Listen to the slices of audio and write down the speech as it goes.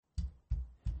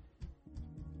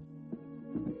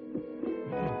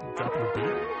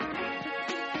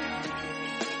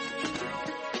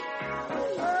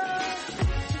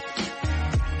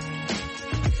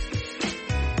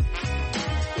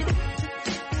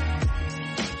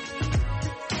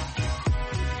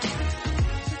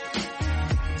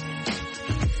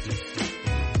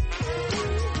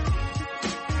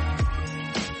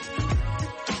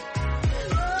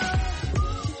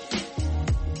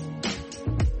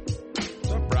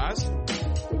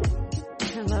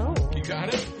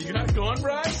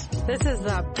This is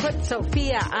the Put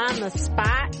Sophia on the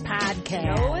Spot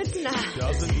podcast. No, it's not.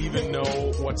 Doesn't even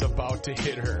know what's about to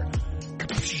hit her.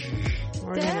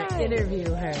 We're going to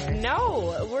interview her.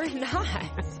 No, we're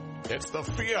not. It's the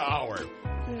Fia Hour.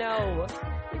 No.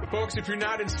 Folks, if you're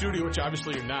not in studio, which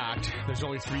obviously you're not, there's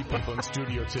only 3 people in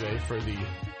studio today for the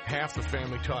half the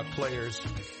Family Talk players.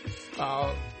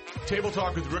 Table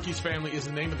Talk with Rookie's Family is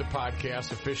the name of the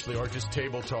podcast officially, or just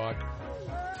Table Talk.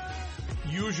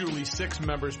 Usually 6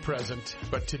 members present,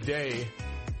 but today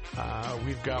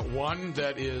we've got one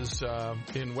that is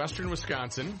in western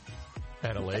Wisconsin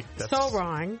at a lake. That's so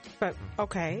wrong, but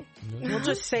okay. We'll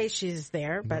just say she's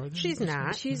there, but she's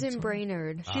not. She's in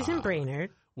Brainerd. She's in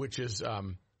Brainerd. Which is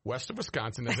west of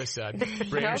Wisconsin, as I said.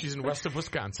 Brainerd, she's in west of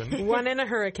Wisconsin. One in a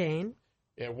hurricane.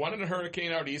 Yeah, one in a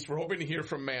hurricane out east. We're hoping to hear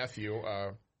from Matthew.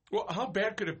 Well, how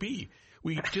bad could it be?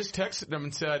 We just texted them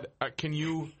and said,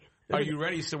 are you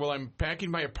ready? He said, well, I'm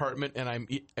packing my apartment and I'm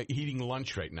eating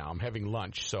lunch right now. I'm having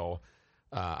lunch, so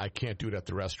I can't do it at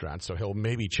the restaurant. So he'll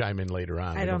maybe chime in later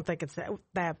on. I don't think it's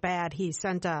that bad. He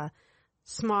sent a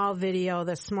small video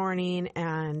this morning,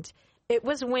 and it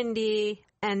was windy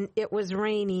and it was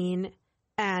raining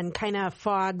and kind of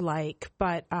fog-like,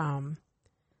 but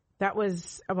that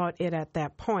was about it at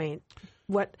that point.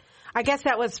 I guess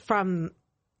that was from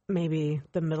maybe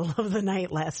the middle of the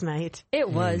night last night. It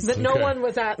was. But no one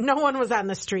was on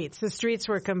the streets. The streets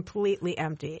were completely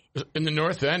empty. In the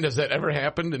North End, has that ever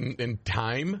happened in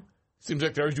time? Seems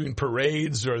like they're always doing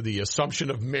parades or the Assumption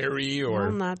of Mary or...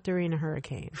 Well, not during a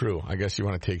hurricane. True. I guess you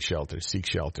want to take shelter, seek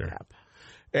shelter. Yep.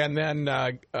 And then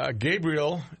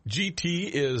Gabriel,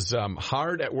 GT, is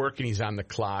hard at work and he's on the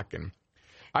clock. And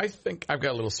I think I've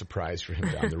got a little surprise for him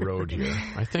down the road here.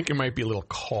 I think it might be a little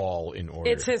call in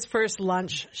order. It's his first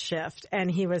lunch shift,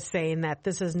 and he was saying that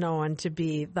this is known to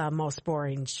be the most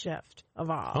boring shift of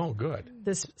all. Oh, good.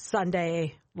 This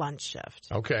Sunday lunch shift.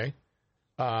 Okay.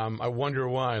 I wonder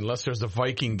why, unless there's a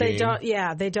Viking game.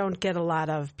 They don't get a lot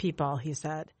of people, he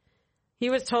said. He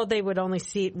was told they would only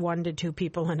seat 1 to 2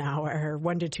 people an hour, or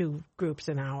 1 to 2 groups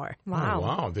an hour. Wow. Oh,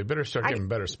 wow. They better start giving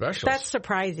better specials. That's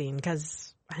surprising,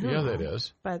 because... I don't know, that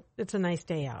is. But it's a nice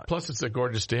day out. Plus, it's a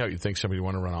gorgeous day out. You'd think somebody would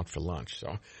want to run out for lunch.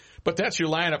 So, but that's your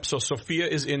lineup. So Sophia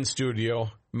is in studio.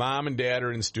 Mom and Dad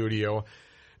are in studio.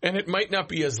 And it might not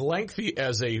be as lengthy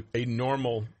as a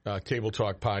normal Table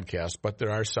Talk podcast, but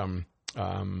there are some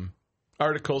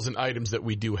articles and items that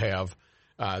we do have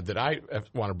that I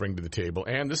want to bring to the table.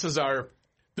 And this is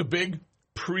the big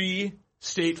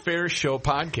pre-State Fair show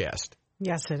podcast.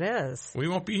 Yes, it is. We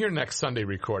won't be here next Sunday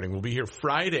recording. We'll be here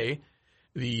Friday,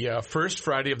 the first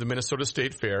Friday of the Minnesota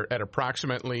State Fair at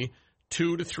approximately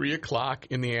 2 to 3 o'clock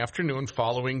in the afternoon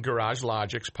following Garage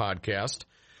Logic's podcast.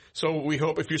 So we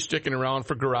hope if you're sticking around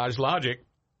for Garage Logic,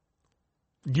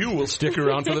 you will stick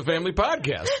around for the Family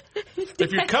Podcast.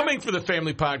 If you're coming for the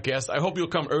Family Podcast, I hope you'll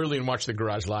come early and watch the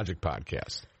Garage Logic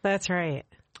podcast. That's right.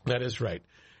 That is right.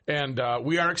 And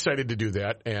we are excited to do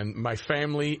that. And my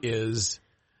family is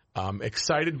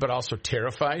excited but also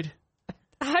terrified.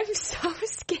 I'm so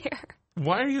scared.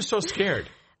 Why are you so scared?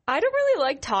 I don't really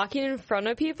like talking in front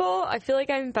of people. I feel like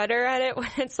I'm better at it when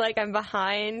it's like I'm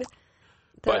behind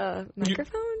the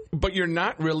microphone. But you're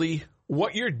not really.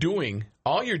 What you're doing,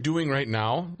 all you're doing right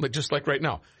now, just like right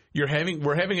now, we're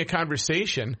having a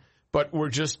conversation, but we're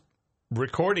just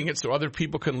recording it so other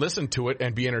people can listen to it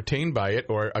and be entertained by it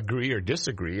or agree or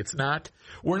disagree.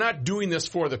 We're not doing this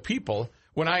for the people.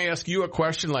 When I ask you a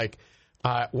question like,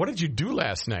 what did you do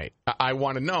last night? I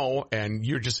want to know, and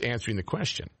you're just answering the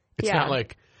question. It's not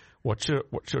like, what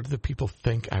should the people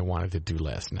think I wanted to do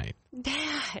last night?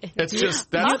 Dad. It's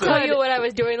just, I'll tell you what I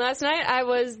was doing last night. I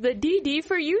was the DD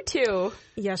for you two.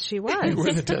 Yes, she was. You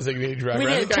were the designated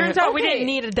driver. Turns out we didn't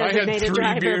need a designated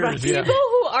driver. Beers, but people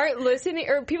who aren't listening,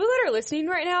 or people that are listening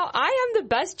right now, I am the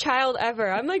best child ever.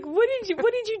 I'm like, what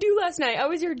did you do last night? I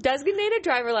was your designated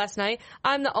driver last night.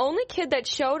 I'm the only kid that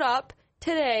showed up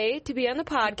today to be on the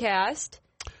podcast.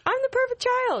 I'm the perfect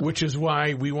child. Which is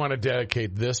why we want to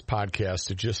dedicate this podcast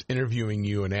to just interviewing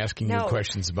you and asking you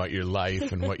questions about your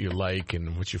life and what you like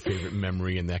and what's your favorite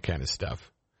memory and that kind of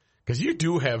stuff. Because you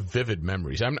do have vivid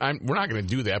memories. We're not going to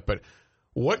do that, but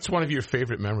what's one of your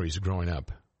favorite memories growing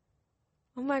up?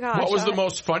 Oh, my gosh. What was the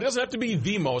most fun? It doesn't have to be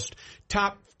the most.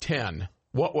 Top 10.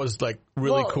 What was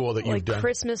really cool that you've done?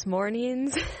 Christmas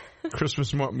mornings.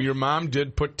 Christmas morning. Your mom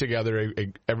did put together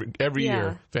every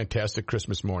year fantastic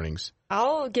Christmas mornings.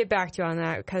 I'll get back to you on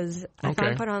that because if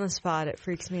I'm put on the spot, it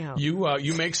freaks me out.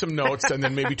 You make some notes and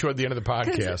then maybe toward the end of the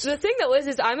podcast. The thing that was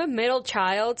is I'm a middle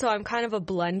child, so I'm kind of a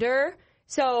blender.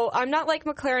 So I'm not like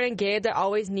McLaren and Gabe that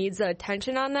always needs the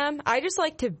attention on them. I just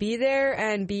like to be there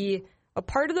and be a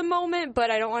part of the moment,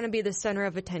 but I don't want to be the center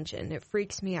of attention. It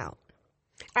freaks me out.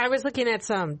 I was looking at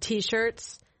some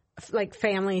T-shirts, like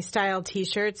family-style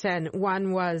T-shirts, and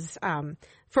one was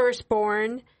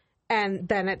firstborn, and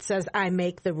then it says, I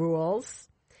make the rules.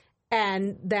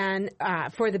 And then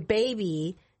for the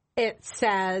baby, it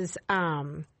says,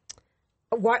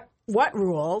 what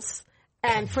rules?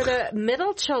 And for the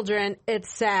middle children, it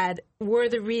said, we're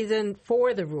the reason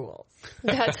for the rules.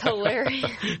 That's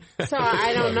hilarious. So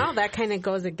I don't know. That kind of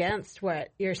goes against what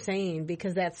you're saying,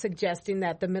 because that's suggesting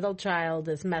that the middle child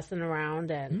is messing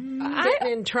around and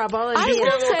getting in trouble. And I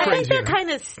think they're kind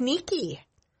of sneaky.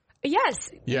 Yes,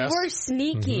 we're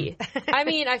sneaky. I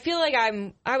mean, I feel like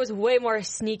I was way more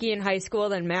sneaky in high school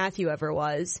than Matthew ever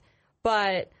was.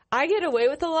 But I get away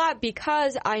with a lot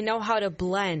because I know how to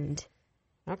blend.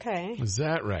 Okay. Is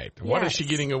that right? Yes. What is she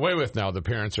getting away with now? The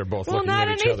parents are both looking at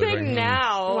each other. Well, not anything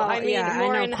now. Well, I mean,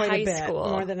 more I know in quite high a bit, school.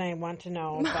 more than I want to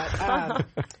know.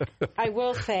 But I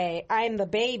will say I'm the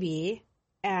baby,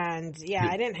 and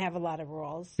I didn't have a lot of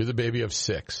rules. You're the baby of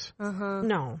 6.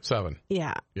 No. 7.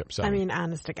 Yeah. Yep, 7. I mean,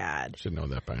 honest to God. Should know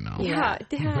that by now. Yeah.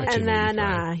 And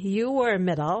then you were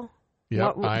middle.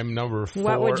 Yep, I'm number 4.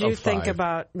 What would you of think 5.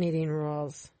 about needing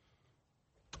rules?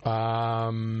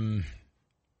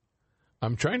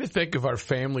 I'm trying to think of our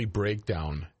family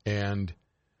breakdown, and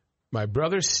my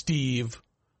brother Steve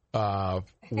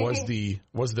was the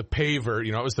paver.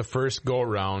 You know, it was the first go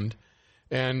around,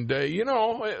 and there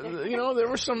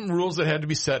were some rules that had to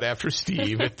be set after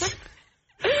Steve. It's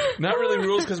not really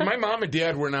rules because my mom and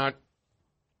dad were not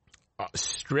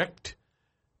strict.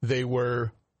 They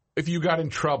were, if you got in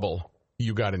trouble,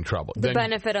 you got in trouble. The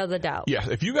benefit of the doubt. Yeah,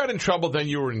 if you got in trouble, then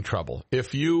you were in trouble.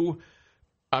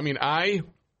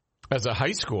 As a high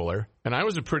schooler, and I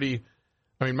was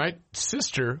my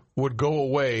sister would go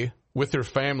away with her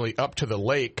family up to the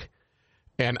lake,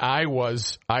 and I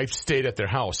stayed at their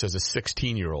house as a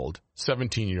 16-year-old,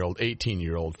 17-year-old,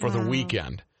 18-year-old for the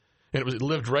weekend. And it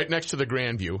lived right next to the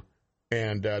Grandview,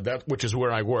 and which is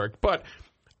where I worked. But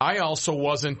I also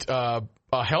wasn't a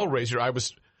hellraiser. I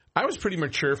was pretty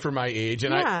mature for my age,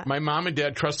 and my mom and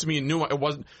dad trusted me and knew it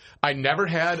wasn't. I never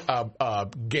had a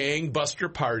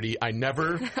gangbuster party. I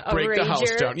never break the house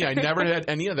down. Yeah, I never had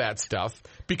any of that stuff,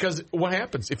 because what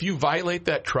happens if you violate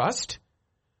that trust?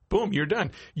 Boom, you're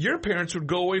done. Your parents would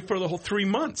go away for the whole 3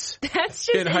 months. That's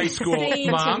just in high school,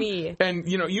 Mom. To me. And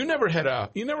you never had a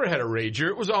rager.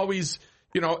 It was always.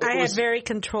 I had very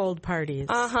controlled parties.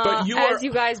 But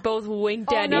you guys both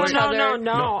winked at each other.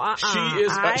 No.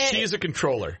 She is a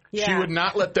controller. Yeah. She would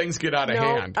not let things get out of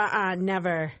hand.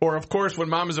 Never. Or, of course, when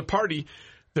Mom is a party,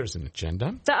 there's an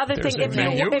agenda. The other thing,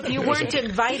 if you weren't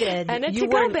invited, you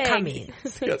weren't coming.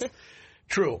 Yes.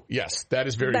 True. Yes, that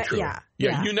is very true.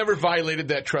 Yeah. You never violated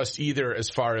that trust either, as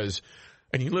far as,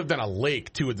 and you lived on a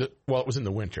lake too. It was in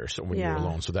the winter, so when you were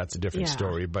alone, so that's a different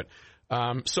story. But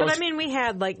we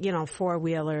had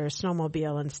four-wheeler,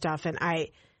 snowmobile and stuff, and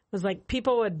I was like,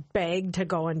 people would beg to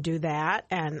go and do that,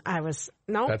 and I was,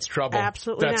 nope. That's trouble.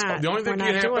 Absolutely not. The only thing We're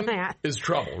that not can doing happen that. is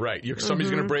trouble, right?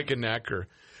 Somebody's going to break a neck.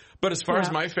 But as far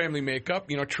as my family makeup,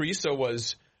 Teresa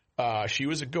was, she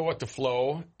was a go at the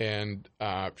flow, and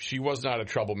she was not a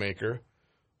troublemaker.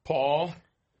 Paul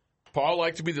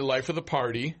liked to be the life of the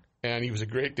party, and he was a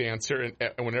great dancer, and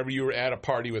whenever you were at a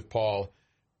party with Paul,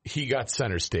 he got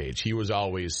center stage. He was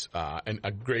always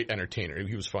a great entertainer.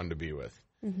 He was fun to be with.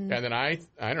 Mm-hmm. And then I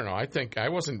don't know, I think I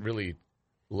wasn't really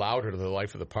louder to the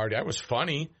life of the party. I was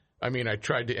funny. I mean, I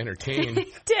tried to entertain,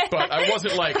 but I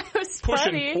wasn't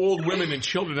pushing old women and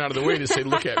children out of the way to say,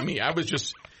 look at me. I was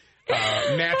just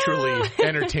naturally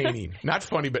entertaining. Not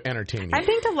funny, but entertaining. I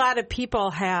think a lot of people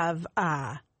have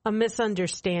a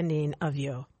misunderstanding of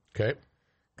you. Okay.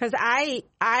 Because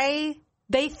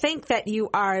they think that you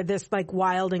are this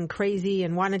wild and crazy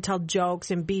and want to tell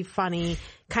jokes and be funny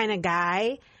kind of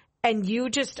guy, and you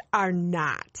just are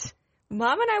not.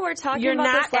 Mom and I were talking You're about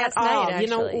not this last at all. night,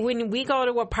 actually. When we go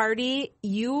to a party,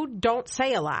 you don't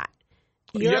say a lot.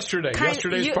 Yesterday's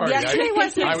party. Yesterday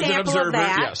was an I was an example observer, of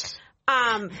that. yes.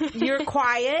 You're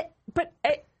quiet, but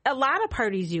a lot of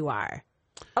parties you are.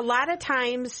 A lot of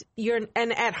times and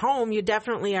at home you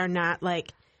definitely are not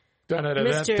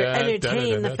Mr.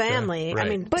 Entertain the family. Right. I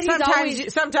mean, but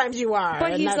sometimes you are.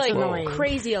 But he's annoying.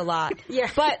 Crazy a lot. Yeah.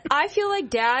 But I feel like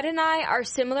Dad and I are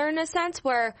similar in a sense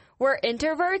where we're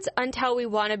introverts until we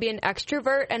want to be an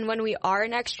extrovert. And when we are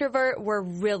an extrovert, we're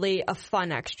really a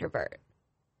fun extrovert.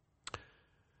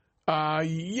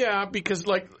 Yeah, because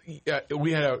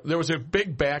there was a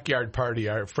big backyard party.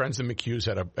 Our friends the McHughes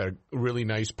had a really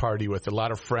nice party with a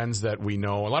lot of friends that we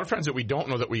know, a lot of friends that we don't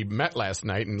know that we met last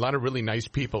night, and a lot of really nice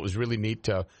people. It was really neat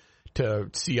to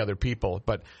see other people.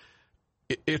 But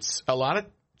it's a lot of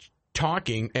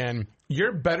talking, and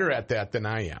you're better at that than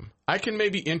I am. I can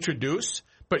maybe introduce,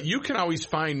 but you can always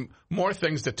find more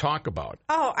things to talk about.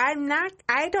 Oh, I'm not.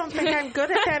 I don't think I'm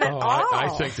good at that at all. I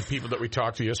think the people that we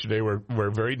talked to yesterday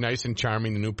were very nice and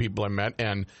charming, the new people I met,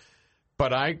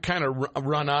 but I kind of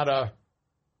run out of.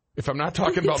 If I'm not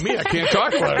talking about me, I can't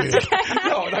talk about it.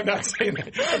 No, I'm not saying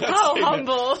that. How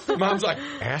humble. That. Mom's like,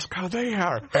 ask how they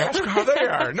are. Ask how they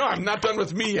are. No, I'm not done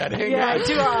with me yet. Hang on. I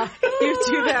do. You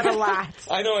do that a lot.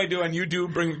 I know I do, and you do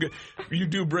bring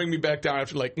me back down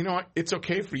after, like, you know what? It's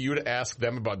okay for you to ask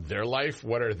them about their life.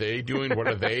 What are they doing? What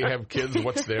do they have kids?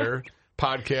 What's their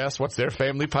podcast? What's their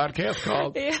family podcast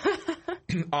called? Yeah.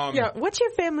 What's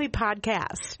your family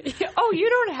podcast? Oh, you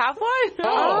don't have one?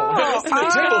 It's the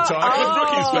Table Talk with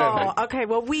Brookie's family. Okay,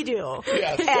 well, we do.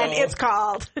 Yes, and it's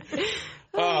called.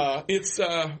 But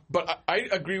I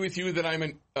agree with you that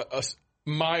I'm a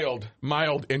mild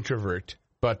introvert.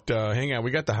 But hang on,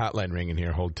 we got the hotline ringing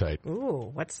here. Hold tight.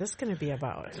 Ooh, what's this going to be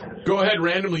about? Go ahead,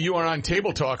 randomly. You are on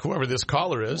Table Talk, whoever this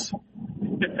caller is.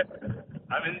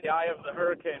 I'm in the eye of the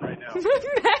hurricane right now.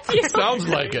 Matthew. Sounds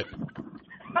like it.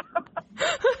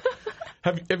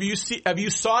 Have you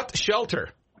sought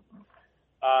shelter?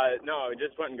 No, I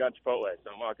just went and got Chipotle,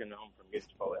 so I'm walking home from getting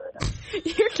Chipotle right now.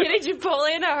 You're getting Chipotle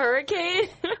in a hurricane?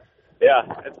 Yeah,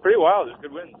 it's pretty wild. There's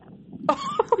good wind. I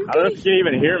don't know if you can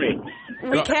even hear me.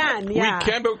 We can, yeah. We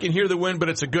can, but we can hear the wind, but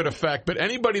it's a good effect. But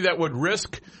anybody that would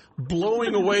risk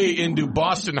blowing away into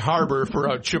Boston Harbor for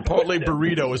a Chipotle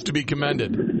burrito is to be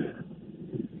commended.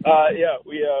 Yeah,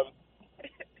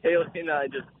 Haley and I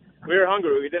we were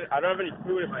hungry. I don't have any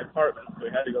food in my apartment, so we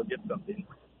had to go get something.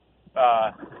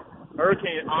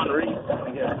 Hurricane Henri.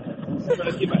 I'm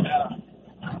trying to keep my hat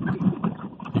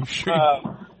on. You sure? I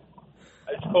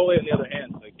just Chipotle in the other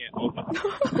hand, so I can't hold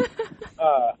it.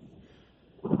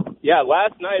 Yeah,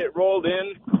 last night it rolled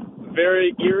in,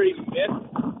 very eerie mist.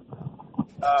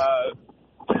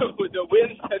 The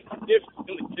wind has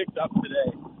significantly picked up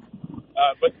today,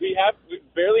 but we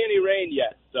barely any rain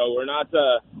yet, so we're not.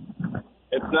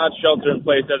 It's not shelter in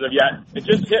place as of yet. It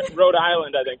just hit Rhode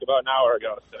Island, I think, about an hour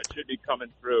ago, so it should be coming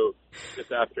through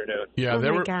this afternoon. Yeah,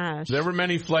 gosh. There were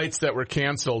many flights that were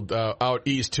canceled out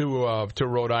east to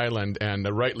Rhode Island, and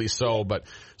rightly so. But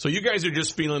so you guys are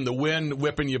just feeling the wind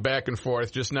whipping you back and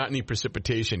forth, just not any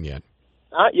precipitation yet.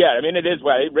 Not yet. I mean, it is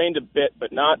wet. It rained a bit,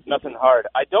 but nothing hard.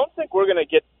 I don't think we're going to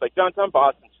get, like, downtown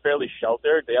Boston's fairly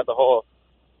sheltered. They have the whole,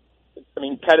 I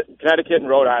mean, Connecticut and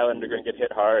Rhode Island are going to get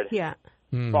hit hard. Yeah.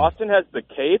 Boston has the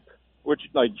Cape, which,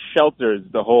 like, shelters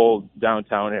the whole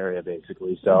downtown area,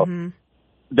 basically. So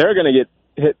they're going to get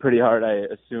hit pretty hard, I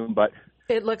assume. But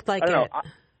it looked like I don't know.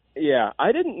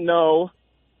 I didn't know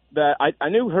that. I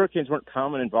knew hurricanes weren't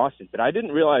common in Boston, but I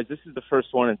didn't realize this is the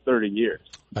first one in 30 years.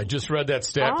 I just read that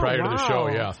stat prior to the show.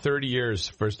 Yeah, 30 years.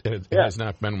 First, it has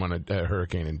not been one a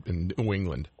hurricane in New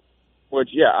England. Which,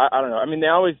 I don't know. I mean, they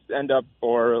always end up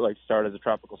or, like, start as a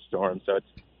tropical storm, so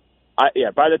it's.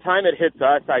 By the time it hits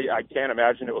us, I can't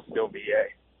imagine it will still be a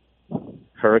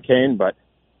hurricane, but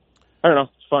I don't know.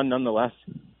 It's fun nonetheless.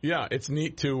 Yeah, it's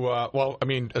neat to,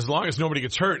 as long as nobody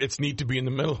gets hurt, it's neat to be in the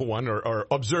middle of one or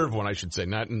observe one, I should say,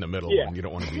 not in the middle one. You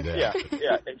don't want to be there. Yeah,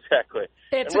 exactly.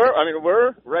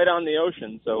 We're right on the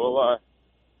ocean, so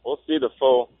we'll see the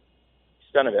full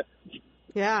extent of it.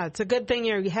 Yeah, it's a good thing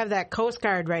you have that Coast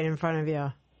Guard right in front of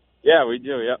you. Yeah, we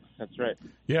do. Yep, that's right.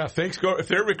 Yeah, thanks. If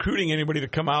they're recruiting anybody to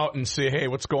come out and say, hey,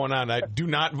 what's going on, do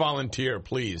not volunteer,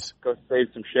 please. Go save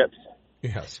some ships.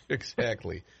 Yes,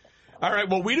 exactly. All right,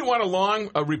 well, we didn't want a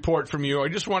long report from you. I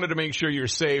just wanted to make sure you're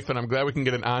safe, and I'm glad we can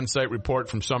get an on-site report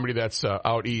from somebody that's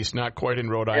out east, not quite in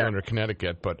Rhode Island or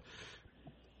Connecticut, but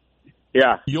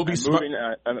you'll be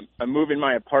I'm moving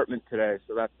my apartment today,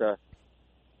 so that's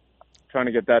trying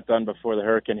to get that done before the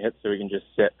hurricane hits so we can just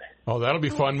sit. Oh, that'll be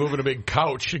fun. Moving a big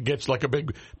couch. It gets like a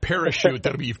big parachute.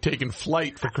 That'll be taking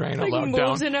flight for crying out loud.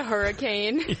 Moves in a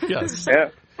hurricane. Yes.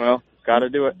 Yeah, well, got to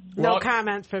do it. No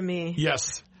comment from me.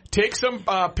 Yes. Take some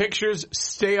pictures.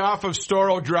 Stay off of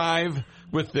Storrow Drive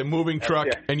with the moving truck,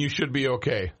 and you should be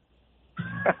okay.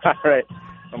 All right.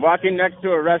 I'm walking next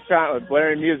to a restaurant with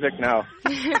blaring music now.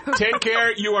 Take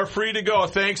care. You are free to go.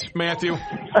 Thanks, Matthew.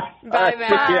 Bye,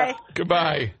 Matt.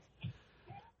 Goodbye.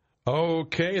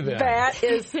 Okay, then. That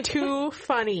is too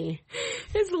funny.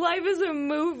 His life is a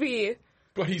movie.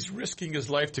 But he's risking his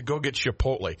life to go get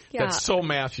Chipotle. Yeah. That's so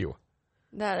Matthew.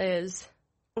 That is.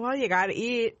 Well, you got to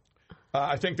eat.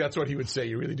 I think that's what he would say.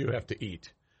 You really do have to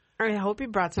eat. I hope he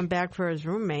brought some back for his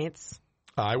roommates.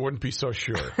 I wouldn't be so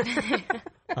sure.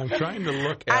 I'm trying to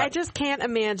look at... I just can't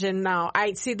imagine now.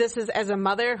 I see this as a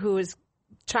mother whose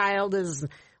child is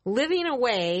living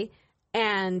away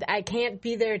and I can't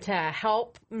be there to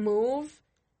help move,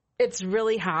 it's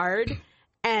really hard.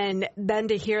 And then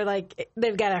to hear, like,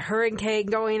 they've got a hurricane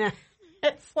going on.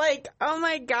 It's like, oh,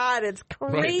 my God, it's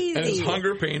crazy. Right. And his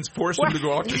hunger pains forced him to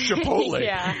go out to Chipotle.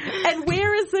 Yeah. And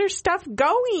where is their stuff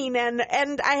going?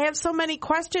 And I have so many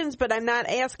questions, but I'm not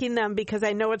asking them because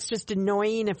I know it's just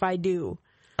annoying if I do.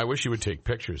 I wish he would take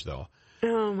pictures, though.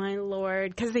 Oh, my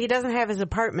Lord. Because he doesn't have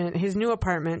his new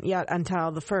apartment yet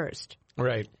until the 1st.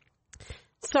 Right.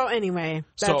 So anyway,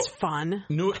 that's fun.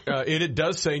 It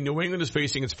does say New England is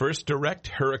facing its first direct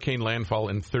hurricane landfall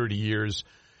in 30 years.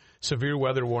 Severe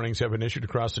weather warnings have been issued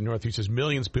across the Northeast as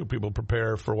millions of people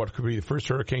prepare for what could be the first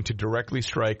hurricane to directly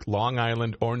strike Long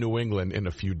Island or New England in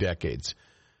a few decades.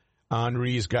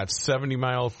 Henri's got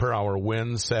 70-mile-per-hour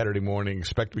winds Saturday morning,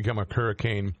 expect to become a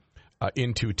hurricane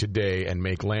into today and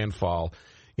make landfall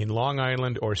in Long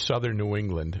Island or southern New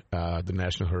England, the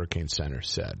National Hurricane Center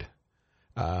said.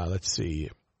 Let's see.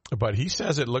 But he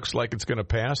says it looks like it's going to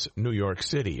pass New York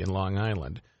City and Long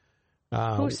Island.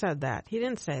 Who said that? He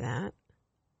didn't say that.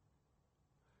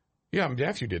 Yeah,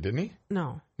 Matthew did, didn't he?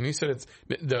 No. And he said it's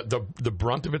the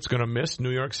brunt of it's going to miss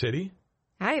New York City.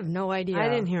 I have no idea. I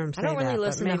didn't hear him say that. I don't really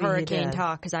listen to hurricane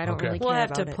talk because I don't really care We'll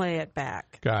have about to play it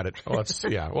back. Got it. Well,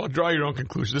 well, draw your own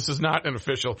conclusion. This is not an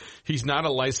official. He's not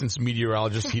a licensed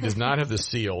meteorologist. He does not have the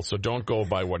seal, so don't go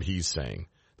by what he's saying.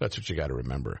 That's what you got to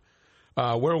remember.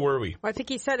 Where were we? Well, I think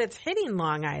he said it's hitting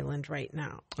Long Island right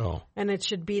now. Oh. And it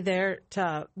should be there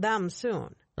to them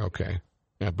soon. Okay.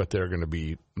 Yeah, but they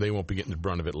won't be getting the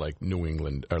brunt of it like New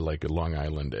England or like Long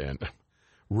Island and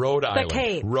Rhode Island. The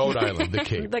Cape. Rhode Island, the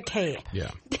Cape. The Cape.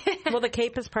 Yeah. Well, the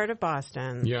Cape is part of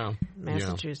Boston. Yeah.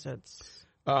 Massachusetts.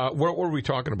 Yeah. What were we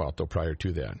talking about, though, prior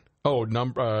to that? Oh,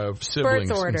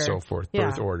 siblings and so forth. Yeah.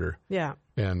 Birth order. Yeah.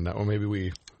 And maybe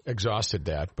we exhausted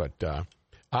that, but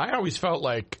I always felt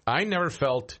like I never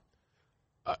felt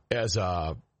as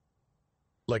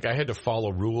like I had to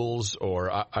follow rules, or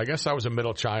I guess I was a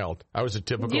middle child. I was a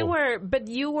typical.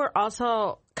 You were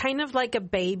also kind of like a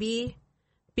baby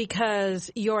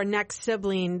because your next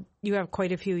sibling, you have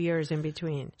quite a few years in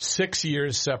between. 6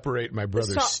 years separate my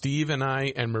brothers Steve and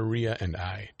I, and Maria and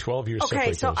I. 12 years separate.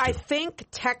 Okay, so those two. I think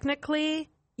technically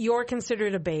you're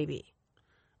considered a baby.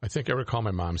 I think I recall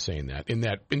my mom saying that in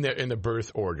the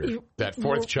birth order. That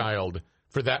fourth child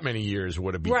for that many years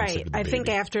would have been considered a baby. I think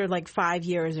after like 5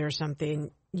 years or something,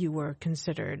 you were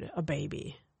considered a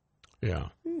baby. Yeah.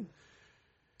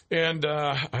 And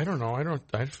I don't know.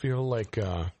 I feel like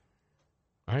I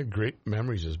had great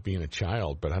memories as being a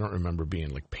child, but I don't remember being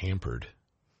like pampered.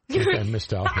 I think I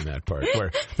missed out on that part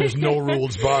where there's no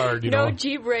rules barred. No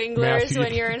Jeep Wranglers Matthew,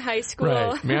 when you're in high school.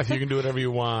 Right. Matthew, you can do whatever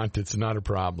you want. It's not a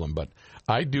problem. But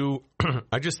I do.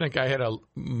 I just think I had a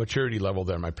maturity level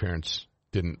that my parents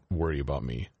didn't worry about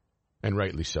me. And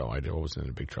rightly so. I wasn't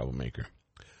a big troublemaker.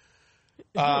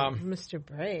 Mr.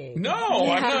 Brave. No,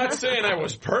 I'm not saying I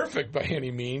was perfect by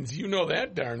any means. You know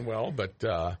that darn well. But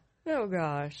oh,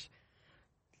 gosh.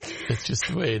 It's just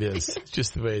the way it is. It's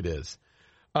just the way it is.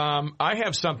 I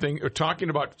have something,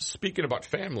 speaking about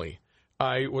family,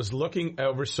 I was looking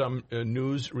over some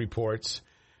news reports,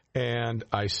 and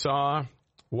I saw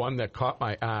one that caught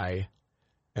my eye,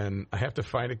 and I have to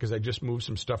find it because I just moved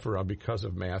some stuff around because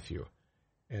of Matthew.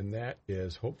 And that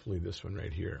is hopefully this one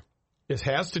right here. It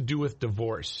has to do with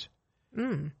divorce.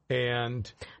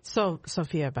 And so,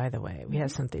 Sophia, by the way, we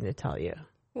have something to tell you.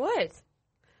 What?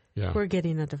 Yeah. We're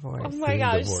getting a divorce. Oh my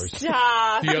gosh!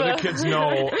 Stop. The other kids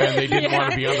know, and they didn't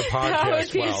want to be on the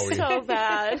podcast. That would be so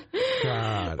bad.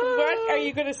 God. What are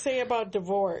you going to say about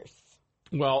divorce?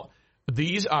 Well,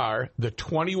 these are the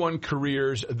 21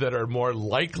 careers that are more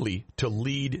likely to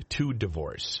lead to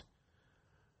divorce.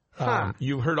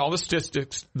 You've heard all the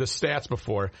statistics, the stats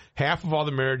before. Half of all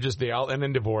the marriages, they all end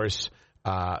in divorce.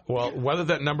 Well, whether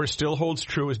that number still holds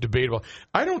true is debatable.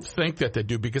 I don't think that they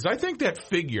do, because I think that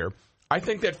figure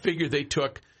they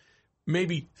took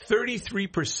maybe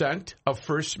 33% of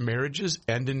first marriages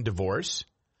end in divorce,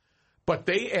 but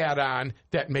they add on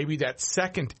that maybe that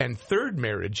second and third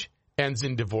marriage ends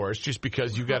in divorce just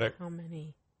because you got a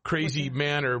crazy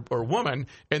man or woman,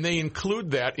 and they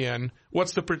include that in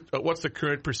what's the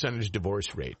current percentage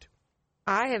divorce rate.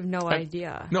 I have no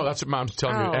idea. No, that's what Mom's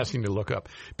telling me, asking me to look up.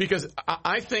 Because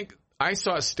I think I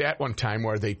saw a stat one time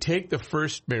where they take the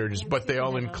first marriages, but they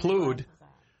all include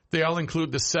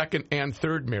the second and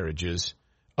third marriages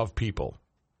of people.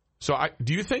 So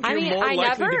do you think you're more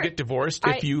likely to get divorced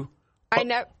if you...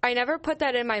 I never put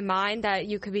that in my mind that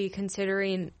you could be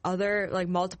considering other, like,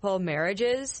 multiple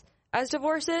marriages as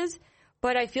divorces,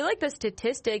 but I feel like the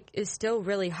statistic is still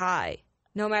really high,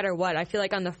 no matter what. I feel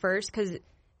like on the first, because if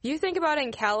you think about it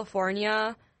in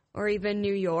California, or even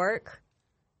New York,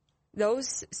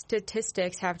 those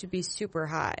statistics have to be super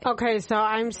high. Okay, so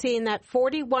I'm seeing that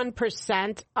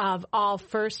 41% of all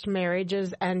first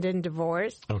marriages end in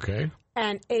divorce, Okay.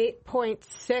 and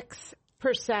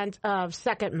 8.6% of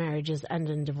second marriages end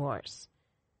in divorce.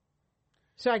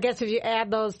 So I guess if you add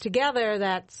those together,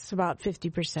 that's about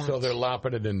 50%. So they're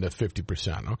lopping it into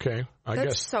 50%. Okay. I That's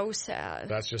guess so sad.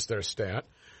 that's just their stat.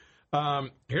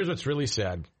 Here's what's really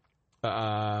sad.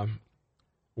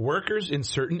 Workers in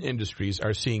certain industries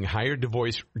are seeing higher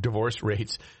divorce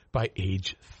rates by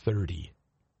age 30.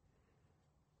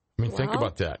 I mean, think Well-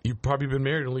 about that. You've probably been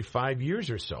married only 5 years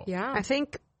or so. Yeah. I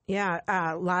think,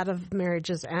 a lot of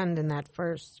marriages end in that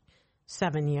first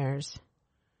 7 years.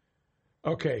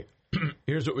 Okay,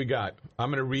 here's what we got. I'm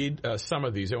going to read some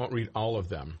of these. I won't read all of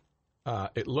them.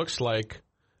 It looks like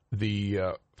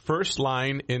the first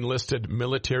line enlisted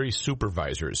military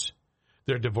supervisors.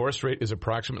 Their divorce rate is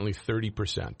approximately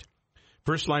 30%.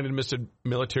 First line enlisted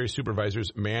military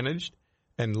supervisors managed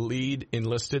and lead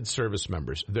enlisted service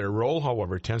members. Their role,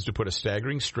 however, tends to put a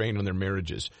staggering strain on their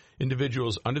marriages.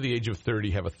 Individuals under the age of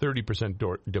 30 have a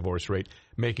 30% divorce rate,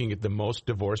 making it the most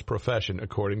divorced profession,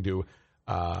 according to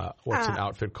what's an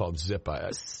outfit called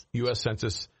Zippia, U.S.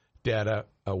 Census data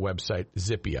website,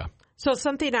 Zippia. So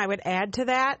something I would add to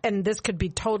that, and this could be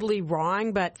totally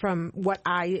wrong, but from what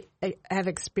I have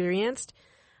experienced,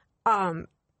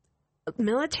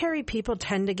 military people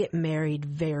tend to get married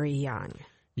very young.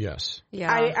 Yes.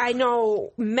 Yeah. I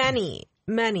know many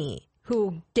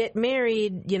who get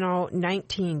married,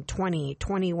 19, 20,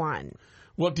 21.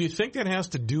 Well, do you think that has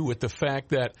to do with the fact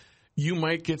that you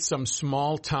might get some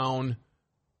small town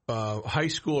high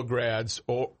school grads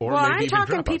or Well, maybe I'm even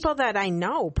talking dropouts? people that I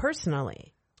know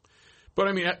personally. But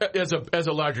I mean, as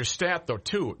a larger stat though,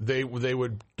 too, they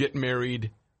would get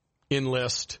married,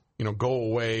 enlist, go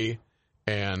away,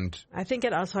 and I think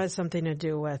it also has something to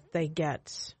do with they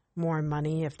get more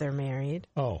money if they're married.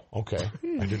 oh, okay,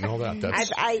 I didn't know that.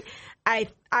 That's I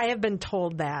have been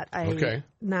told that. Okay.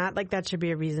 Not like that should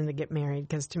be a reason to get married,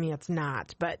 because to me it's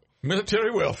not. But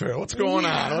military welfare. What's going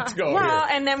on? Let's go well,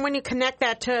 here. and then when you connect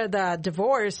that to the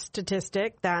divorce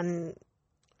statistic, then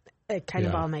it kind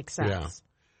of Yeah. all makes sense.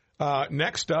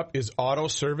 Next up is auto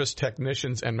service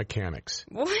technicians and mechanics.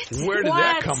 What? Where did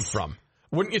that What? come from?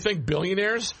 Wouldn't you think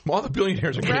billionaires? Well, all the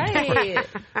billionaires are getting divorced.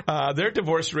 Right. Their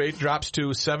divorce rate drops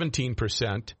to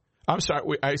 17%. I'm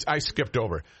sorry, I skipped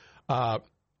over.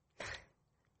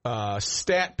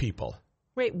 Stat people.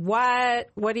 Wait, what?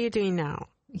 What are you doing now?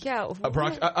 Yeah.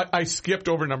 I skipped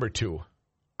over number 2.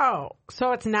 Oh,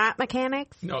 so it's not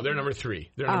mechanics? No, they're number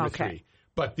 3. They're Oh, number okay. 3.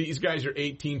 But these guys are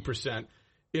 18%.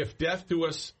 If death do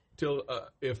us till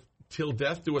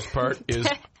death do us part is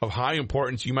of high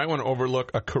importance, you might want to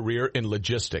overlook a career in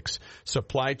logistics.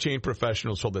 Supply chain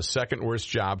professionals hold the second worst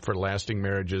job for lasting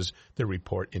marriages, the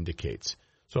report indicates.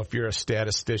 So if you're a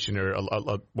statistician or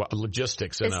a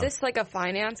logistics, Is this like a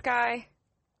finance guy?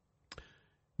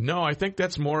 no, I think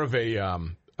that's more of a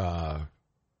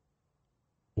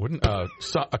wouldn't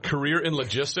a career in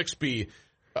logistics be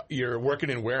you're working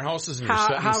in warehouses and you're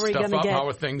setting how are we stuff gonna up, get-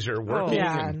 how things are working,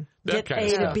 Yeah, and that get kind A of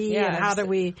to stuff. B, Yeah, and how do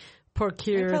we I'd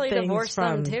procure probably things divorce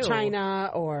them, from too. China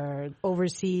or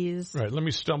overseas? Right. Let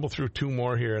me stumble through 2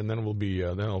 more here, and then we'll be.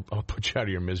 Then I'll put you out of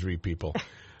your misery, people.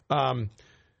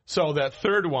 So that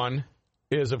third one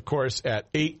is, of course,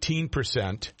 at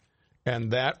 18%,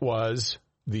 and that was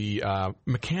the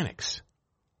mechanics.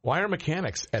 Why are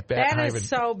mechanics at that high? That is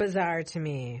so bizarre to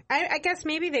me. I guess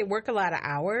maybe they work a lot of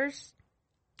hours.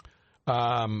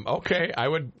 Okay, I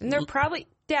would. And they're probably,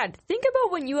 Dad, think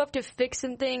about when you have to fix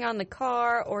something on the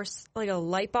car or like a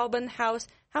light bulb in the house,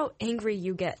 how angry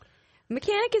you get.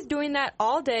 Mechanic is doing that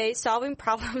all day, solving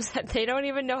problems that they don't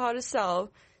even know how to solve.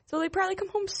 So they probably come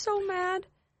home so mad.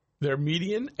 Their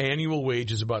median annual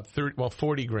wage is about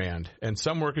 $40,000, and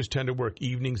some workers tend to work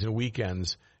evenings and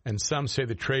weekends, and some say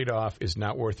the trade-off is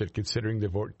not worth it considering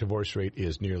the divorce rate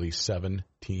is nearly 17%.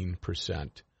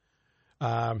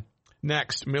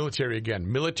 Next, military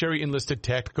again. Military enlisted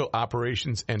tactical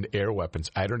operations and air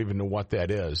weapons. I don't even know what that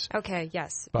is. Okay,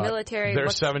 yes. But Military. They're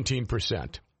what's-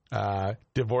 17%.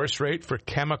 Divorce rate for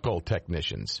chemical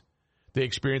technicians. They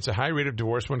experience a high rate of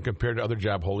divorce when compared to other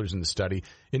job holders in the study.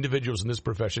 Individuals in this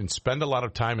profession spend a lot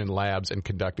of time in labs and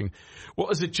conducting. Well,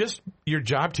 is it just your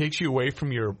job takes you away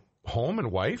from your home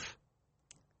and wife?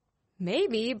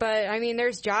 Maybe, but I mean,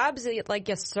 there's jobs like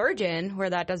a surgeon where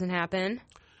that doesn't happen.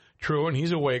 True, and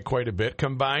he's away quite a bit.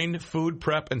 Combined food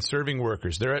prep and serving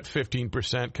workers, they're at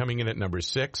 15%, coming in at number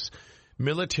 6.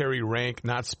 Military rank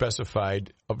not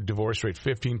specified of divorce rate,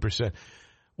 15%.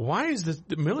 why is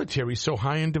the military so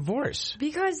high in divorce?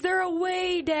 Because they're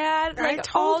away, Dad. I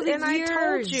Like all told these years. I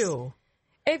told you.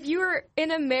 If you're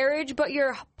in a marriage but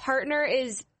your partner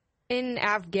is in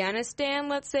Afghanistan,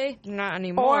 let's say, not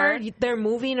anymore, Or they're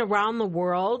moving around the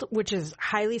world, which is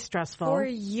highly stressful. for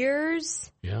years,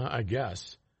 Yeah, I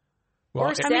guess. Or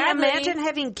Well, I mean, Sadly- imagine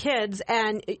having kids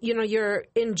and, you're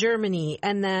in Germany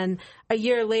and then a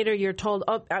year later you're told,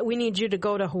 oh, we need you to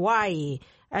go to Hawaii.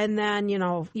 And then,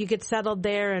 you get settled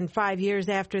there and 5 years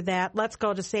after that, let's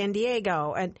go to San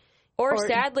Diego. or Or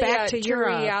sadly, back to true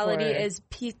Europe, reality or- is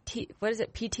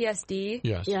PTSD.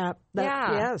 yes. Yeah.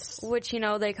 Yes. Which,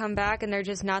 they come back and they're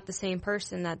just not the same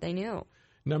person that they knew.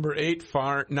 Number 8,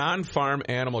 non-farm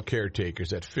animal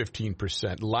caretakers at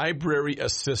 15%. Library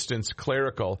assistants,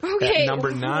 clerical Okay, at number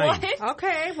 9. what?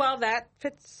 Okay, well, that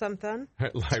fits something.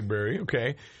 Library,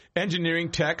 okay.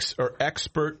 Engineering techs or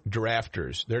expert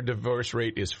drafters. Their divorce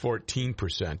rate is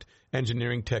 14%.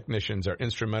 Engineering technicians are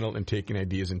instrumental in taking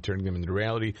ideas and turning them into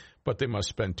reality, but they must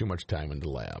spend too much time in the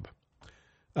lab.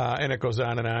 And it goes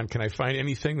on and on. Can I find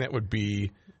anything that would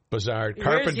be bizarre?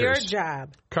 Here's your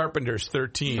job. Carpenters,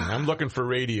 13. I'm looking for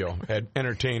radio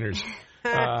entertainers.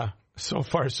 So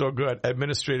far, so good.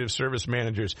 Administrative service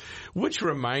managers, which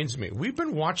reminds me, we've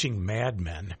been watching Mad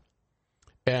Men,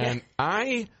 and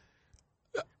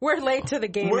We're late to the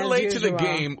game. we're as late to the usual.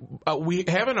 game. We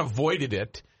haven't avoided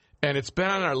it, and it's been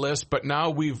on our list, but now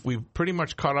we've pretty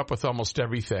much caught up with almost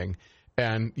everything.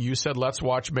 And you said, let's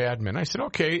watch Mad Men. I said,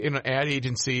 okay, in an ad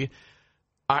agency.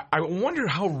 I wonder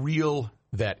how real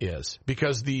that is,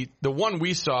 because the one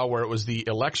we saw where it was the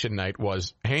election night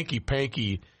was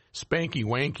hanky-panky,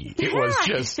 spanky-wanky.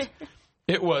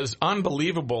 It was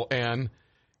unbelievable. And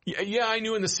yeah, I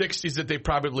knew in the 60s that they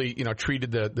probably,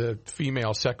 treated the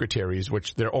female secretaries,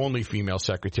 which they're only female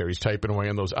secretaries typing away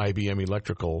on those IBM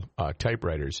electrical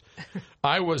typewriters.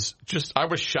 I was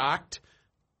shocked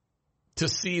to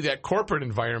see that corporate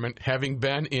environment, having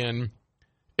been in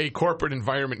a corporate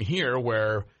environment here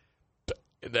where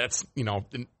that's,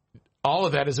 all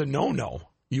of that is a no-no.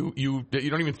 You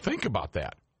don't even think about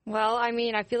that. Well, I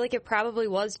mean, I feel like it probably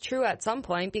was true at some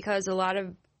point because a lot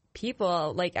of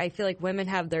people, I feel like women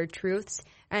have their truths.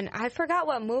 And I forgot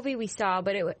what movie we saw,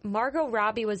 but Margot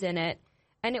Robbie was in it.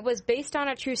 And it was based on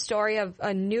a true story of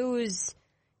a news,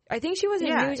 I think she was a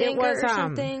news it anchor was, or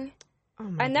something.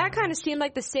 And that kind of seemed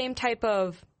like the same type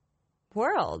of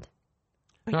world.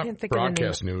 I Not can't think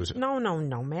broadcast of the name. news.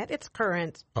 No, Matt. It's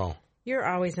current. Oh. You're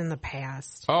always in the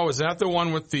past. Oh, is that the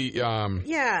one with the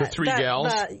the three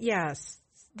gals? Yes.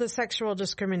 The sexual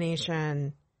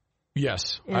discrimination.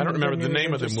 Yes. I don't remember the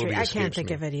name of the movie. I can't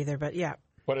think of it either, but yeah.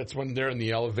 But it's when they're in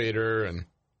the elevator, and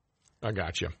I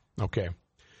got you. Okay.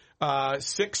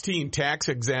 16 tax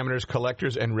examiners,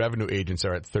 collectors, and revenue agents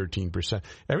are at 13%.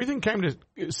 Everything kind of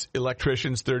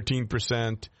electricians,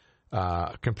 13%.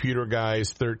 Computer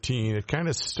guys, 13. It kind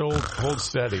of holds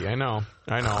steady. I know.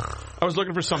 I was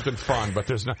looking for something fun, but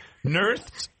there's not.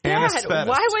 Nurses, anesthetists.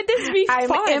 Why would this be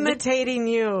fun? I'm imitating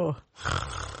you.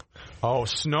 Oh,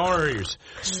 snorers.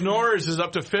 Snorers is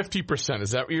up to 50%.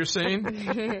 Is that what you're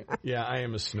saying? Yeah, I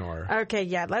am a snorer. Okay,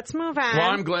 yeah, let's move on. Well,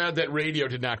 I'm glad that radio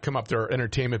did not come up to our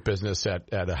entertainment business at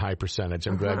a high percentage.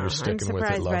 I'm glad you're sticking with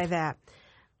it, I'm love. surprised by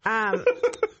that.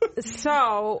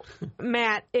 So,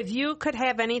 Matt, if you could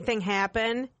have anything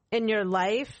happen in your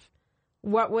life,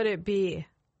 what would it be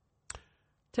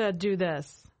to do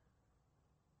this?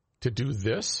 To do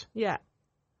this? Yeah.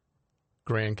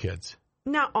 Grandkids.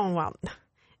 No. Oh, well.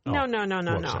 No.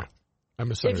 Sorry. I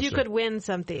misunderstood. If you could win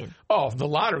something. Oh, the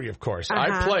lottery, of course.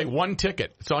 I play one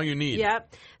ticket. That's all you need.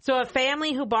 Yep. So a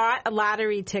family who bought a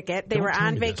lottery ticket, they were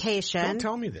on vacation. Don't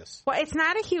tell me this. Well, it's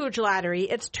not a huge lottery.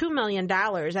 It's $2 million.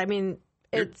 I mean,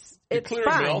 it's clear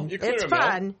a fun. mill. You clear It's a mill.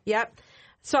 fun. Yep.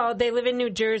 So they live in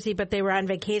New Jersey, but they were on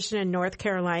vacation in North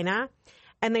Carolina.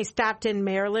 And they stopped in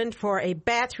Maryland for a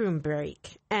bathroom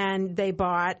break. And they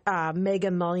bought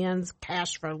Mega Millions,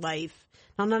 Cash for Life.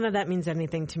 Now, none of that means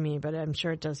anything to me, but I'm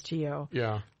sure it does to you.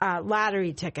 Yeah.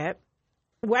 Lottery ticket.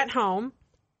 Went home.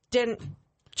 Didn't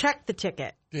check the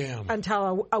ticket. Damn.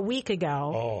 Until a week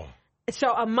ago. Oh.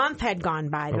 So a month had gone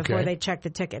by before Okay. they checked the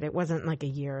ticket. It wasn't like a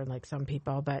year like some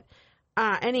people. But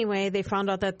anyway, they found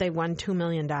out that they won $2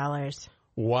 million.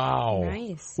 Wow.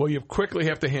 Nice. Well, you quickly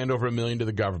have to hand over $1 million to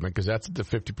the government because that's the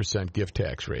 50% gift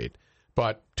tax rate.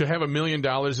 But to have $1 million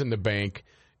in the bank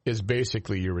is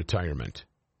basically your retirement.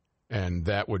 And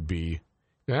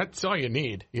that's all you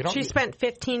need. You don't She spent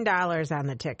 $15 on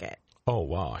the ticket. Oh,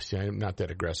 wow. See, I'm not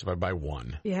that aggressive. I buy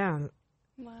one. Yeah.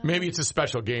 Maybe it's a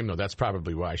special game, though. That's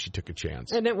probably why she took a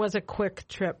chance. And it was a quick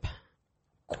trip.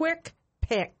 Quick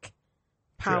pick.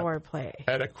 Power play.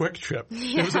 At a Quick Trip.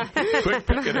 It was a quick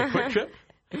pick at a Quick Trip.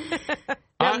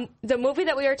 The movie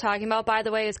that we are talking about, by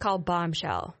the way, is called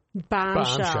Bombshell.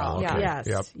 Bombshell. Okay. Yes,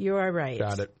 Yep. you are right.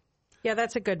 Got it. Yeah,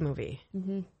 that's a good movie.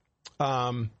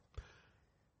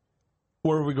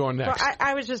 Where are we going Well, next?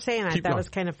 I was just saying Keep that going. was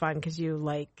kind of fun because you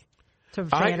like to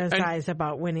fantasize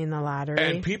about winning the lottery.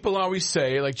 And people always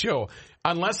say, like, Joe,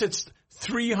 unless it's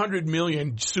 300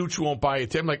 million, Suits won't buy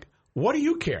it. I'm like, what do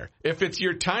you care? If it's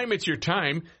your time, it's your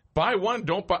time. Buy one.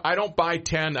 I don't buy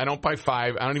 10. I don't buy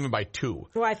 5. I don't even buy 2.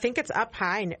 Well, I think it's up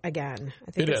high again.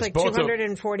 I think It it's is. like Both of-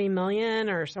 240 million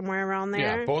or somewhere around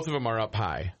there. Yeah, both of them are up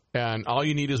high. And all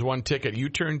you need is one ticket. You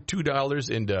turn $2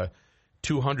 into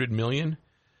 200 million.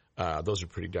 Those are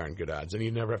pretty darn good odds. And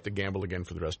you never have to gamble again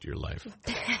for the rest of your life.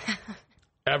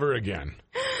 Ever again.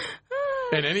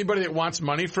 And anybody that wants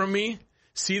money from me,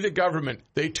 see the government.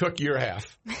 They took your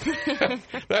half.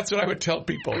 That's what I would tell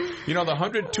people. You know,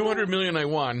 the 200 million I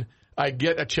won, I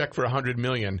get a check for 100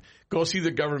 million. Go see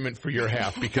the government for your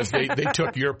half because they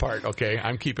took your part. Okay,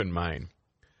 I'm keeping mine.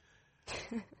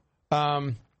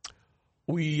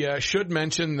 We should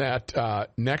mention that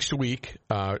next week,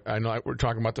 I know we're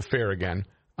talking about the fair again.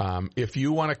 If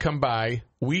you want to come by,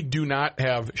 we do not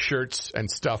have shirts and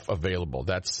stuff available.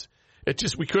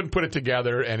 We couldn't put it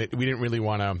together, and we didn't really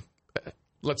want to.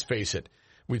 Let's face it,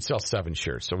 we'd sell 7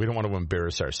 shirts, so we don't want to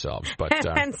embarrass ourselves. But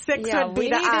and 6 Yeah, would be we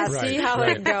the need to odds. see how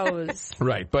it goes.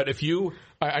 right. But if you,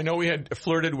 I know we had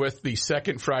flirted with the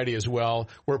second Friday as well.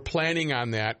 We're planning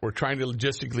on that. We're trying to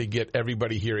logistically get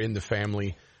everybody here in the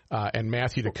family. And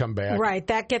Matthew to come back. Right.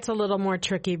 That gets a little more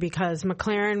tricky because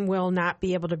McLaren will not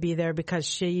be able to be there because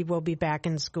she will be back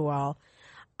in school.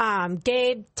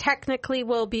 Gabe technically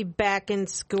will be back in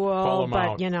school,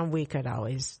 but, out. We could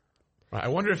always. I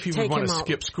wonder if he would Take want him to out.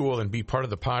 skip school and be part of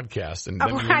the podcast. And then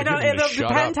I don't. It'll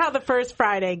depend up. how the first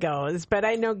Friday goes, but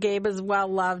I know Gabe is well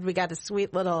loved. We got a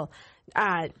sweet little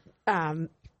DM,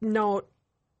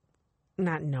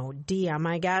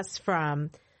 I guess,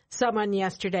 from someone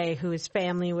yesterday whose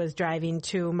family was driving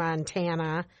to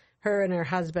Montana, her and her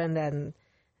husband and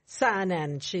son,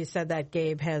 and she said that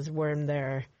Gabe has wormed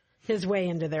his way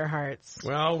into their hearts.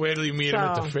 Well, wait till you meet him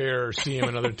at the fair or see him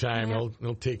another time.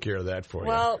 He'll take care of that for you.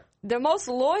 Well, the most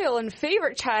loyal and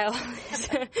favorite child is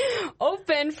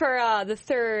open for the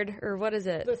 3rd, or what is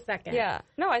it? The 2nd. Yeah.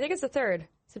 No, I think it's the 3rd.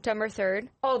 September 3rd.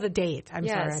 Oh, the date. I'm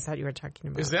Yes. sorry. I thought you were talking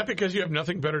about. Is that because you have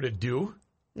nothing better to do?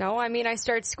 No, I mean, I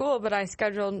start school, but I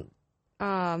scheduled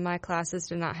my classes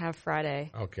to not have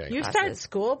Friday. Okay. You start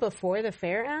school before the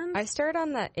fair ends? I start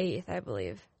on the 8th, I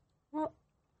believe. Well,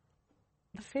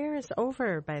 the fair is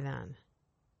over by then.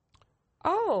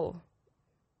 Oh.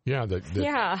 Yeah.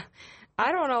 Yeah.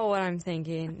 I don't know what I'm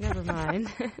thinking. Never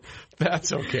mind.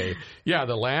 That's okay. Yeah,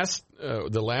 the last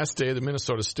day of the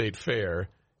Minnesota State Fair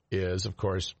is, of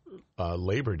course,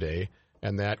 Labor Day,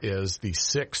 and that is the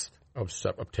 6th of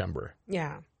September.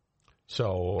 Yeah.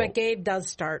 So, But Gabe does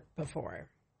start before.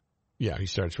 Yeah, he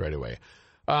starts right away.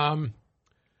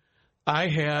 I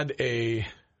had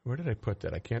where did I put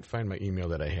that? I can't find my email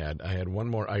that I had. I had one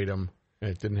more item, and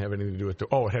it didn't have anything to do with it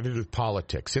had to do with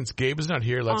politics. Since Gabe is not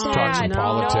here, let's talk some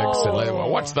politics.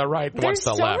 And what's the right, what's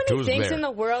the left, There's so who's many things there? in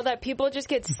the world that people just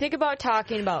get sick about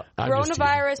talking about. I'm just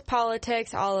Coronavirus,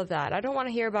 politics, all of that. I don't want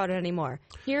to hear about it anymore.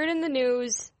 Hear it in the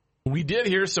news. We did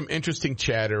hear some interesting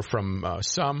chatter from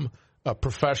some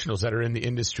professionals that are in the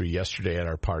industry yesterday at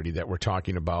our party that were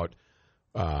talking about,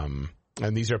 and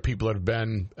these are people that have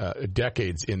been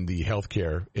decades in the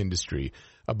healthcare industry,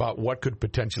 about what could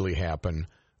potentially happen,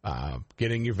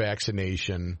 getting your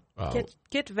vaccination.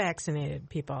 Get vaccinated,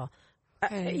 people.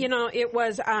 Okay. It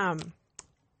was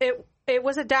it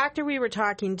was a doctor we were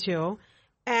talking to,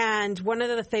 and one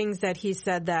of the things that he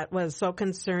said that was so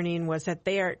concerning was that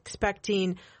they are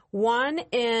expecting 1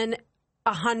 in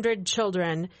 100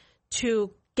 children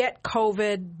to get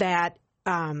COVID that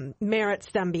merits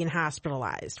them being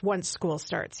hospitalized once school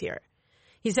starts here.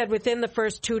 He said within the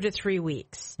first 2 to 3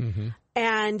 weeks. Mm-hmm.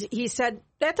 And he said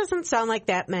that doesn't sound like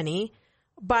that many,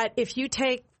 but if you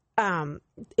take in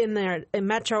the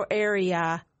metro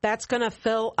area, that's going to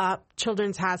fill up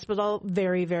Children's Hospital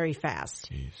very, very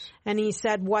fast. Jeez. And he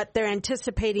said what they're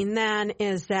anticipating then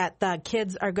is that the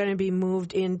kids are going to be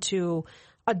moved into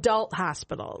adult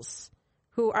hospitals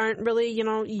who aren't really,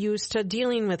 used to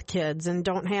dealing with kids and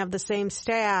don't have the same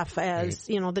staff as,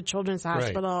 the Children's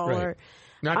Hospital. Right. Or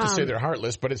Not to say they're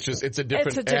heartless, but it's a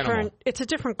different animal. It's a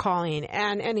different calling.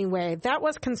 And anyway, that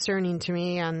was concerning to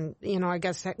me. And, I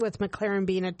guess with McLaren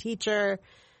being a teacher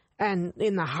and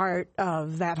in the heart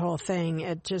of that whole thing,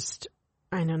 it just,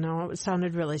 I don't know, it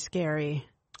sounded really scary.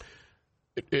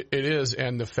 It is,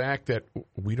 and the fact that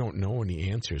we don't know any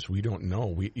answers. We don't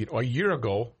know. A year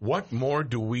ago, what more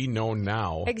do we know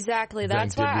now? Exactly.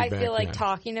 That's why I feel like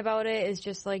talking about it is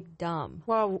just like dumb.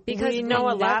 Well, because we know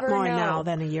a lot more now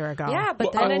than a year ago. Yeah,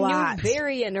 but then a new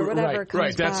variant or whatever comes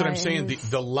right. That's by. what I'm saying. The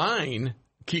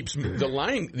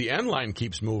end line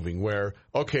keeps moving. Where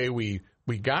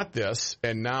we got this,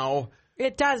 and now.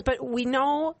 It does, but we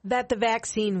know that the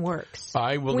vaccine works.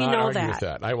 I will not argue with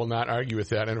that. I will not argue with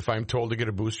that. And if I'm told to get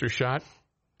a booster shot,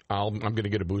 I'm going to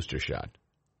get a booster shot.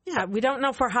 Yeah, we don't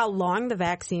know for how long the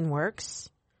vaccine works.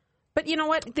 But you know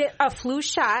what? A flu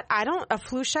shot,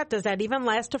 does that even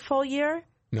last a full year?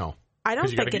 No. I don't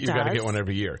think it does. You got to get one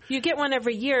every year. You get one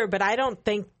every year, but I don't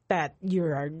think that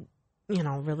you're,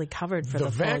 really covered for the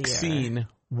full year. The vaccine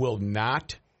will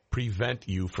not prevent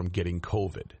you from getting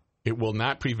COVID. It will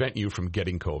not prevent you from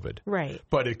getting COVID. Right.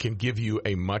 But it can give you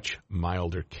a much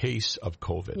milder case of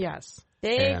COVID. Yes.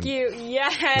 Thank you.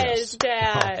 Yes,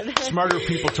 Dad. Smarter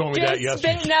people told me that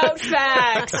yesterday. Spitting out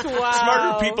facts. Wow.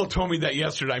 Smarter people told me that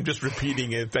yesterday. I'm just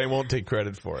repeating it. They won't take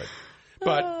credit for it.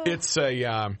 But it's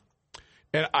and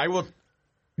I will.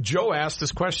 Joe asked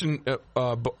this question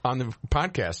on the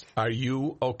podcast. Are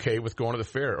you okay with going to the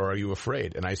fair, or are you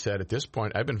afraid? And I said, at this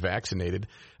point, I've been vaccinated.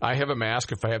 I have a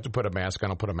mask. If I have to put a mask on,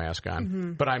 I'll put a mask on.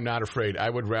 Mm-hmm. But I'm not afraid. I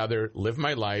would rather live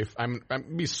my life. I'm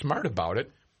be smart about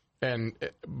it.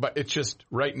 But it's just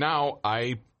right now,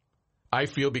 I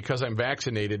feel because I'm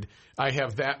vaccinated, I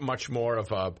have that much more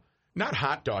of a not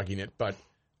hot dogging it, but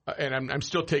and I'm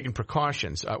still taking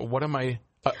precautions. What am I?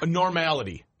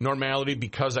 Normality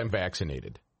because I'm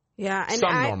vaccinated. Yeah, and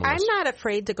I'm not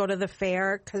afraid to go to the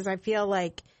fair because I feel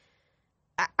like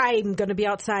I'm going to be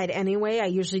outside anyway. I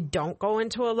usually don't go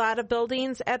into a lot of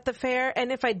buildings at the fair,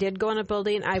 and if I did go in a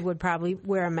building, I would probably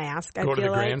wear a mask. Go to the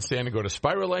grandstand and go to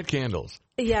Spiral Light Candles.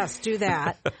 Yes, do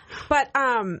that. But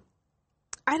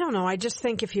I don't know. I just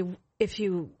think if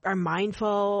you are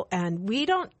mindful, and we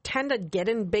don't tend to get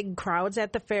in big crowds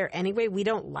at the fair anyway. We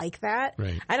don't like that.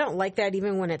 Right. I don't like that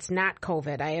even when it's not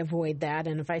COVID. I avoid that.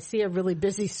 And if I see a really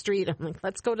busy street, I'm like,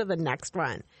 let's go to the next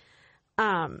one.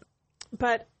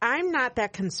 But I'm not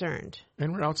that concerned.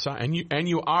 And we're outside, and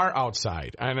you are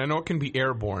outside. And I know it can be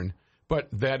airborne, but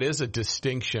that is a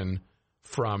distinction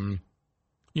from,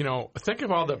 think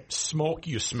of all the smoke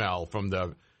you smell from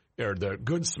the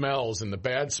good smells and the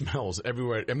bad smells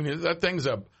everywhere. I mean, that thing's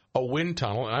a wind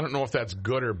tunnel. I don't know if that's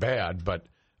good or bad, but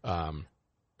I'm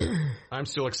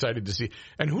still excited to see.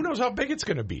 And who knows how big it's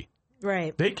going to be.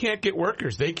 Right. They can't get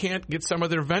workers. They can't get some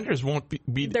of their vendors won't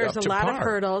be There's up to a lot par. of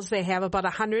hurdles. They have about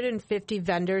 150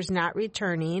 vendors not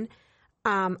returning.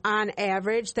 On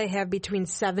average, they have between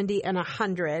 70 and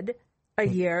 100 a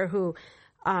year who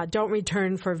don't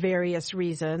return for various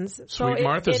reasons. Sweet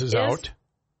Martha's is out.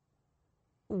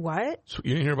 What?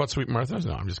 You didn't hear about Sweet Martha's?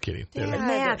 No, I'm just kidding.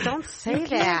 Matt, don't say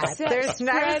that. There's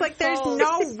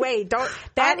no way.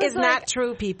 That is not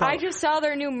true, people. I just saw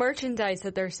their new merchandise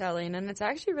that they're selling, and it's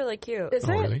actually really cute. Is it?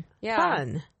 Really? Yeah.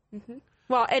 Fun. Mm-hmm.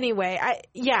 Well, anyway,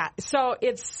 so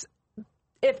it's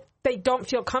if they don't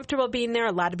feel comfortable being there,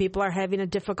 a lot of people are having a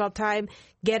difficult time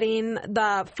getting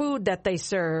the food that they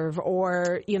serve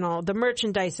or, the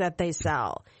merchandise that they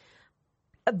sell.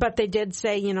 But they did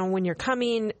say, when you're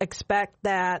coming, expect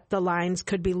that the lines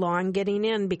could be long getting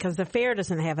in because the fair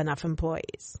doesn't have enough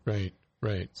employees.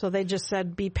 Right. So they just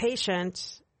said be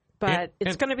patient, but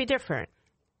it's going to be different.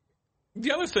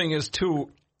 The other thing is,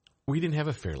 too, we didn't have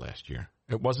a fair last year.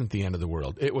 It wasn't the end of the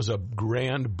world. It was a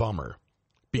grand bummer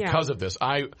because of this.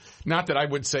 Not that I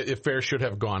would say the fair should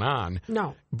have gone on.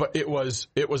 No. But it was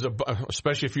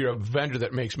especially if you're a vendor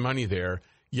that makes money there,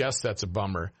 yes, that's a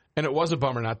bummer. And it was a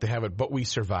bummer not to have it, but we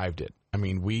survived it. I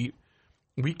mean, we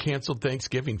canceled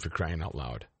Thanksgiving for crying out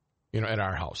loud, at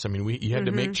our house. I mean, you had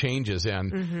to make changes.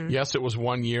 And yes, it was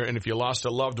 1 year. And if you lost a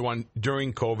loved one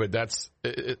during COVID, that's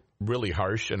really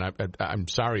harsh. And I'm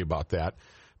sorry about that.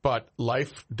 But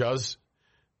life does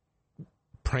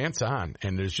prance on,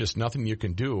 and there's just nothing you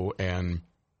can do. And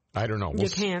I don't know. You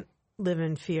can't live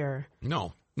in fear.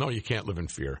 No, you can't live in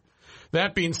fear.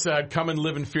 That being said, come and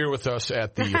live in fear with us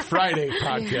at the Friday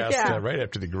podcast right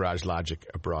after the Garage Logic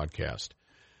broadcast.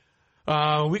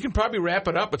 We can probably wrap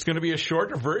it up. It's going to be a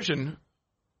shorter version.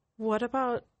 What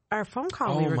about our phone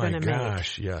call we were going to make? Oh, my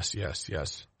gosh. Yes.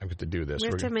 I get to do this. We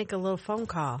have to make a little phone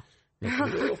call. Make a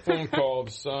little phone call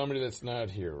to somebody that's not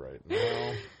here right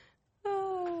now.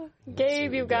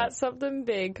 Gabe, you got something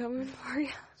big coming for you.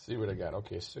 See what I got.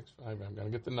 Okay, 65. I'm going to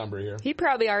get the number here. He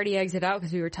probably already exited out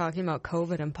because we were talking about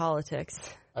COVID and politics.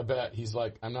 I bet. He's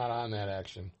like, I'm not on that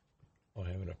action. I'll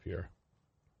have it up here.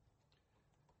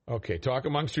 Okay, talk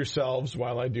amongst yourselves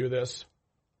while I do this.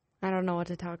 I don't know what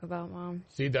to talk about, Mom.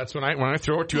 See, that's when I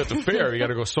throw it to you at the fair. You got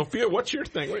to go, Sophia, what's your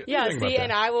thing? What do you think about that?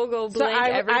 and I will go So blank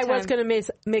every time. I was going to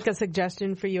make a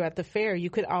suggestion for you at the fair.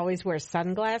 You could always wear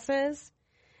sunglasses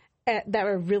that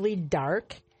were really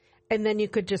dark, and then you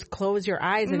could just close your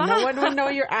eyes, and no one would know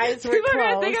your eyes were People are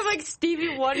closed. gonna think I'm like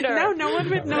Stevie Wonder. No one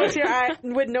would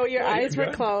know your eyes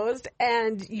were closed,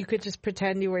 and you could just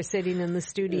pretend you were sitting in the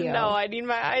studio. No, I need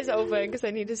my eyes open because I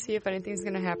need to see if anything's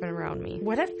gonna happen around me.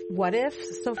 What if,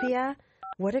 Sophia?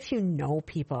 What if you know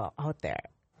people out there?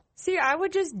 See, I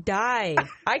would just die.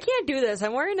 I can't do this.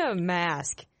 I'm wearing a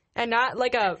mask, and not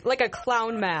like a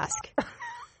clown mask.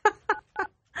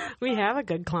 We have a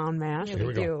good clown mask. Here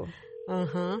we go.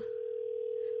 Uh-huh.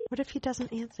 What if he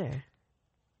doesn't answer?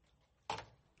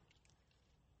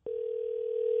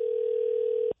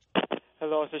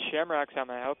 Hello, this is Shamrocks. How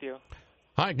may I help you?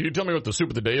 Hi, can you tell me what the soup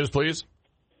of the day is, please?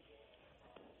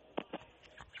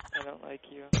 I don't like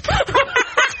you.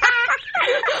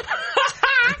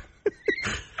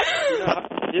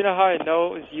 You know how I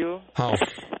know it was you? How?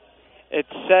 It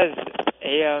says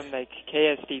AM, like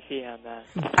KSDP on that.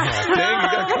 Oh, dang, you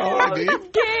got caller ID.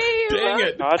 Dang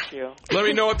it. Got you. Let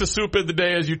me know what the soup of the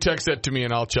day is. You text that to me,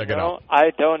 and I'll check it out. I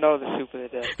don't know the soup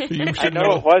of the day. You I should know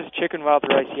it was chicken wild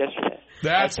rice yesterday.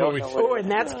 That's what we Oh, and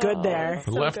that's good there.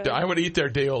 left. I would eat their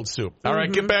day-old soup. All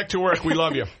right, get back to work. We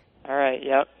love you. All right,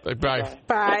 yep. Bye.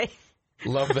 Bye.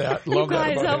 Love that. Love You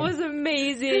guys, that. that about him. was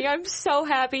amazing. I'm so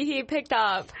happy he picked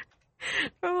up.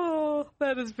 Oh,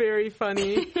 that is very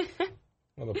funny.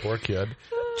 Oh, the poor kid.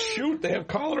 Shoot, they have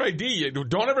caller ID.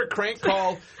 Don't ever crank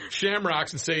call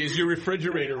Shamrocks and say, is your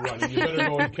refrigerator running? You better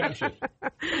go and catch it.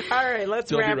 All right,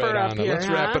 let's They'll wrap be right her up on it. here. Let's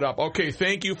wrap it up. Okay,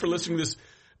 thank you for listening to this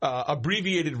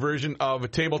abbreviated version of a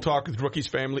Table Talk with Rookie's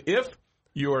Family. If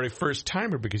you are a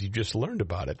first-timer because you just learned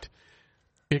about it,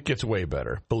 it gets way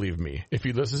better. Believe me. If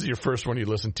this is your first one you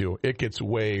listen to, it gets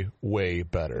way, way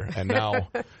better. And now,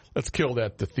 let's kill the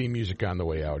theme music on the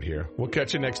way out here. We'll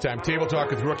catch you next time. Table Talk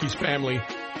with Rookie's Family.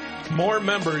 More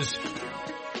members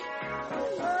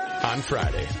on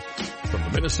Friday from the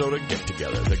Minnesota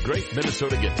Get-Together, the great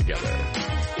Minnesota Get-Together.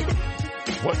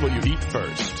 What will you eat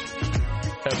first?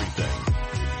 Everything.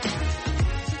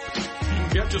 You can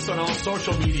catch us on all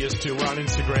social medias, too. We're on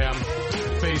Instagram,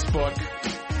 Facebook,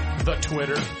 the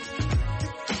Twitter,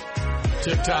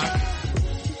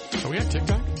 TikTok. Are we on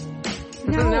TikTok?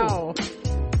 No.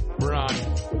 We're on.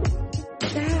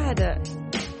 Dad.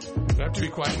 Do I have to be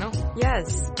quiet now?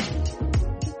 Yes.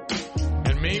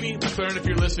 And maybe, McLaren, if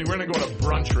you're listening, we're going to go to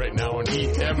brunch right now and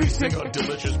eat every single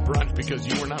delicious brunch because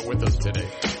you were not with us today.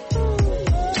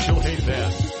 She'll hate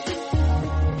that.